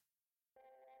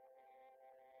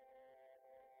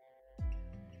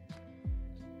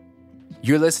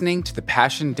You're listening to the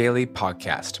Passion Daily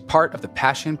Podcast, part of the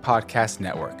Passion Podcast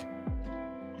Network.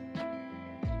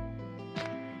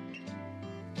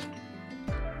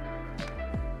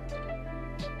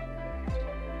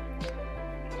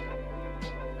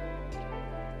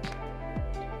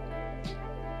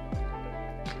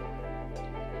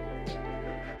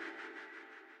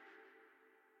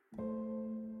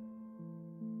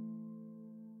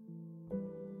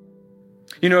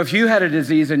 You know, if you had a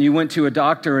disease and you went to a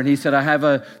doctor and he said, I have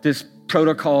this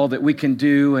protocol that we can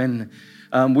do, and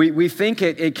we think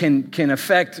it can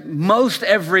affect most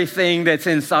everything that's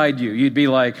inside you, you'd be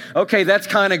like, okay, that's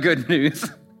kind of good news.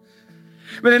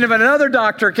 But then if another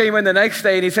doctor came in the next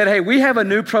day and he said, hey, we have a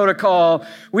new protocol,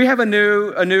 we have a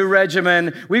new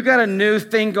regimen, we've got a new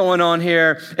thing going on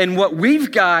here, and what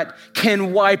we've got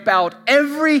can wipe out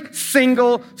every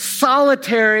single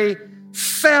solitary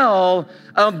cell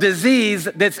of disease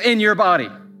that's in your body.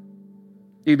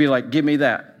 You'd be like, give me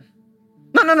that.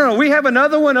 No. We have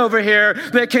another one over here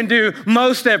that can do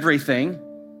most everything.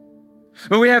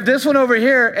 But we have this one over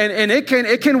here, and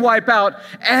it can wipe out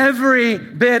every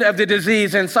bit of the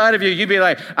disease inside of you. You'd be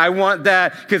like, I want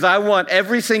that because I want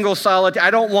every single solid.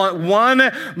 I don't want one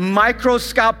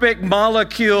microscopic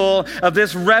molecule of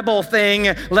this rebel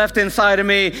thing left inside of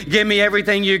me. Give me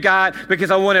everything you got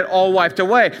because I want it all wiped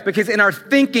away. Because in our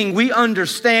thinking, we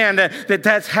understand that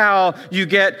that's how you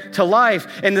get to life.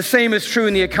 And the same is true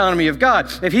in the economy of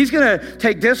God. If he's going to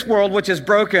take this world, which is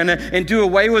broken, and do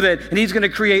away with it, and he's going to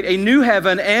create a new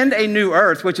heaven and a new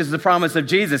earth, which is the promise of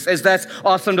Jesus, as that's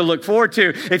awesome to look forward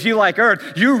to. If you like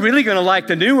earth, you're really going to like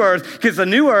the new earth, because the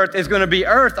new earth is going to be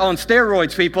earth on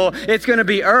steroids, people. It's going to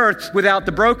be earth without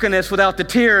the brokenness, without the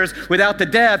tears, without the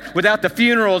death, without the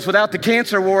funerals, without the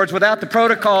cancer wards, without the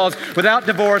protocols, without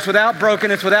divorce, without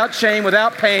brokenness, without shame,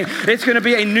 without pain. It's going to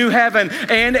be a new heaven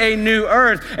and a new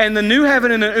earth. And the new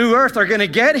heaven and the new earth are going to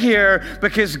get here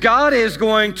because God is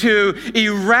going to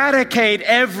eradicate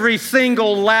every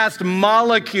single last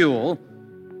molecule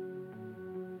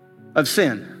of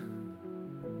sin.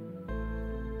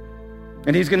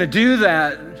 And he's going to do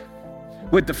that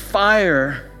with the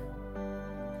fire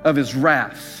of his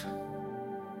wrath.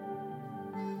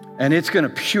 And it's going to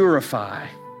purify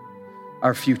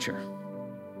our future.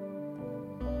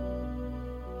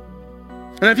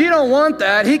 And if you don't want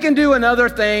that, he can do another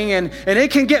thing and it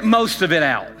can get most of it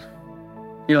out.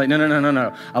 You're like,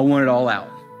 no. I want it all out.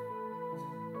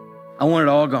 I want it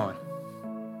all gone.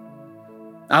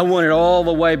 I want it all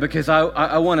the way because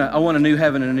I want a new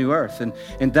heaven and a new earth.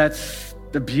 And that's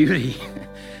the beauty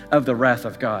of the wrath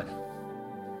of God.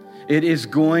 It is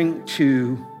going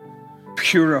to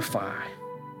purify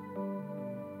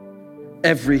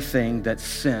everything that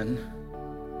sin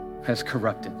has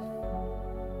corrupted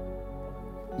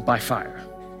by fire.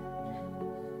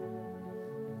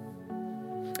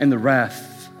 And the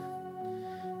wrath,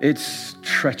 it's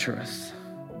treacherous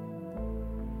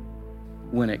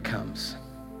when it comes.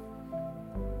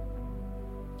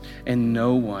 And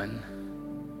no one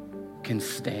can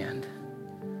stand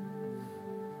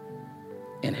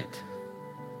in it.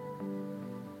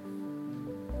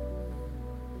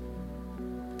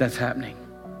 That's happening.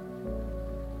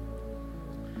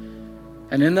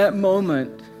 And in that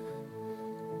moment,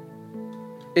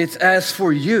 it's as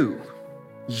for you,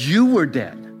 you were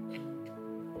dead.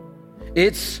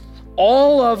 It's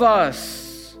all of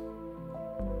us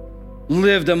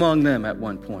lived among them at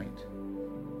one point.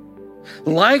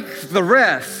 Like the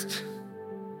rest,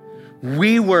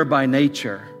 we were by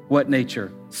nature, what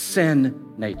nature?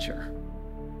 Sin nature.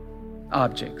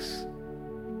 Objects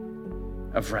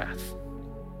of wrath.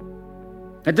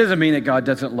 That doesn't mean that God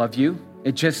doesn't love you.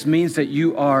 It just means that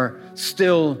you are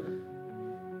still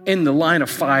in the line of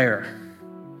fire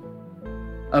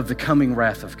of the coming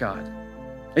wrath of God.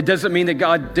 It doesn't mean that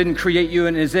God didn't create you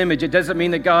in his image. It doesn't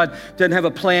mean that God doesn't have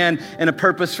a plan and a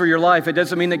purpose for your life. It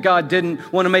doesn't mean that God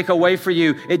didn't want to make a way for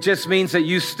you. It just means that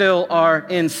you still are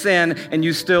in sin and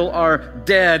you still are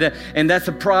dead. And that's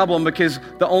a problem because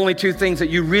the only two things that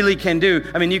you really can do,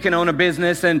 I mean, you can own a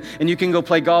business and you can go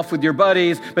play golf with your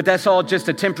buddies, but that's all just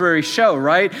a temporary show,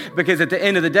 right? Because at the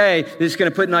end of the day, they're just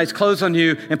going to put nice clothes on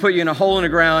you and put you in a hole in the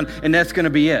ground, and that's going to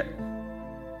be it.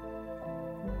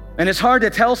 And it's hard to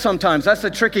tell sometimes. That's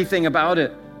the tricky thing about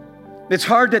it. It's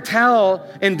hard to tell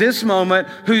in this moment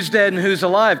who's dead and who's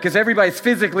alive because everybody's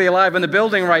physically alive in the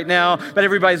building right now, but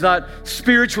everybody's not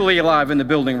spiritually alive in the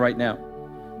building right now.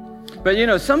 But you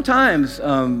know, sometimes it's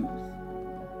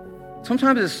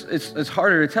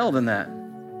harder to tell than that.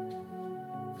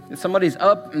 If somebody's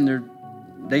up and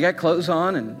they got clothes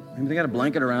on and maybe they got a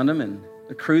blanket around them and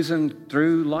they're cruising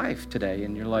through life today,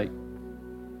 and you're like,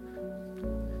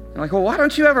 You're like, well, why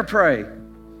don't you ever pray?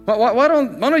 Why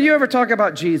don't you ever talk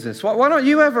about Jesus? Why don't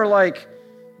you ever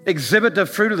exhibit the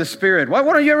fruit of the Spirit? Why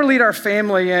don't you ever lead our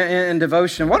family in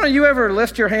devotion? Why don't you ever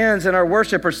lift your hands in our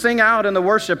worship or sing out in the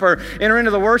worship or enter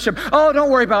into the worship? Oh,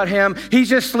 don't worry about him. He's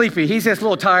just sleepy. He's just a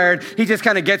little tired. He just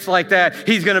kind of gets like that.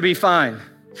 He's going to be fine.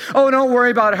 Oh, don't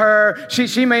worry about her.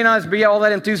 She may not be all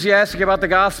that enthusiastic about the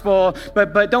gospel,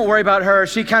 but don't worry about her.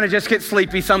 She kind of just gets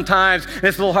sleepy sometimes, and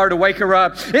it's a little hard to wake her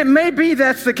up. It may be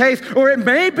that's the case, or it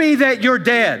may be that you're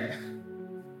dead.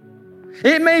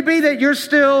 It may be that you're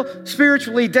still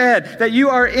spiritually dead, that you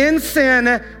are in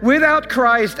sin without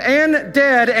Christ and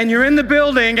dead, and you're in the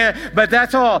building, but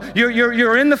that's all.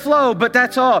 You're in the flow, but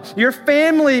that's all. Your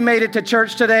family made it to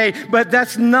church today, but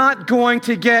that's not going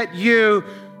to get you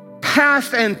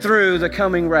past and through the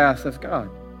coming wrath of God.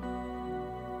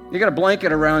 You got a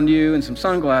blanket around you and some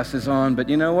sunglasses on, but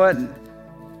you know what? I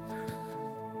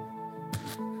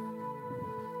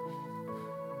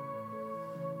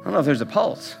don't know if there's a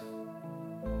pulse.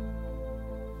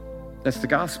 That's the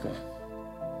gospel.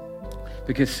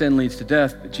 Because sin leads to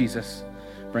death, but Jesus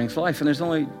brings life. And there's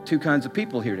only two kinds of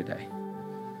people here today.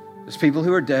 There's people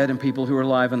who are dead and people who are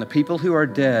alive. And the people who are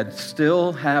dead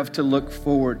still have to look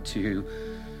forward to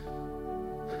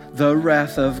the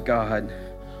wrath of God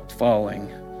falling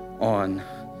on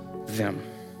them.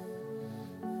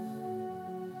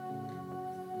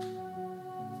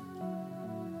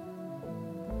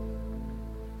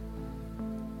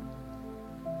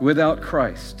 Without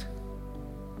Christ,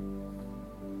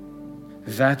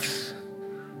 that's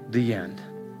the end.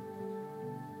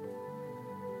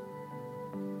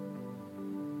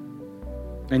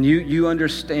 And you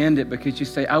understand it because you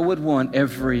say, I would want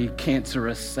every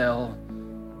cancerous cell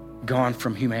gone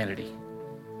from humanity.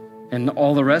 And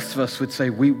all the rest of us would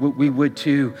say, we would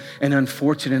too. And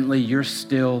unfortunately, you're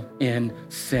still in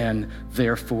sin.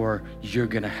 Therefore, you're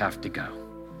going to have to go.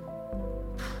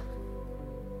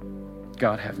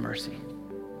 God have mercy.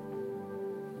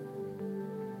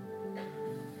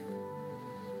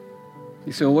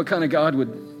 You say, well, what kind of God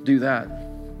would do that?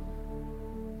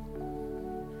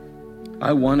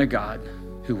 I want a God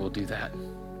who will do that.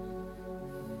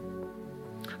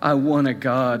 I want a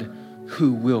God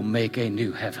who will make a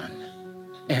new heaven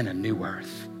and a new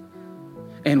earth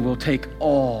and will take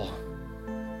all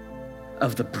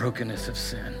of the brokenness of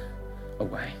sin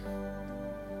away.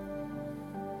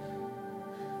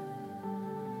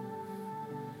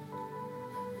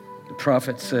 The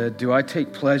prophet said, do I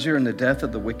take pleasure in the death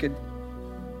of the wicked?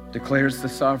 Declares the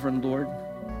sovereign Lord.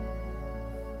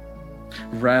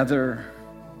 Rather,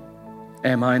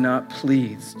 am I not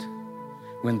pleased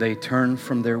when they turn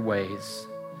from their ways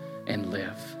and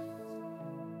live?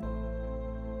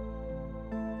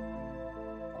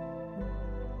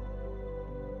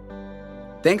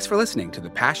 Thanks for listening to the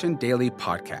Passion Daily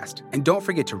Podcast. And don't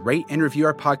forget to rate and review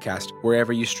our podcast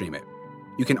wherever you stream it.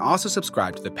 You can also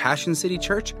subscribe to the Passion City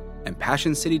Church and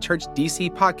Passion City Church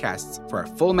DC podcasts for our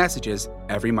full messages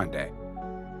every Monday.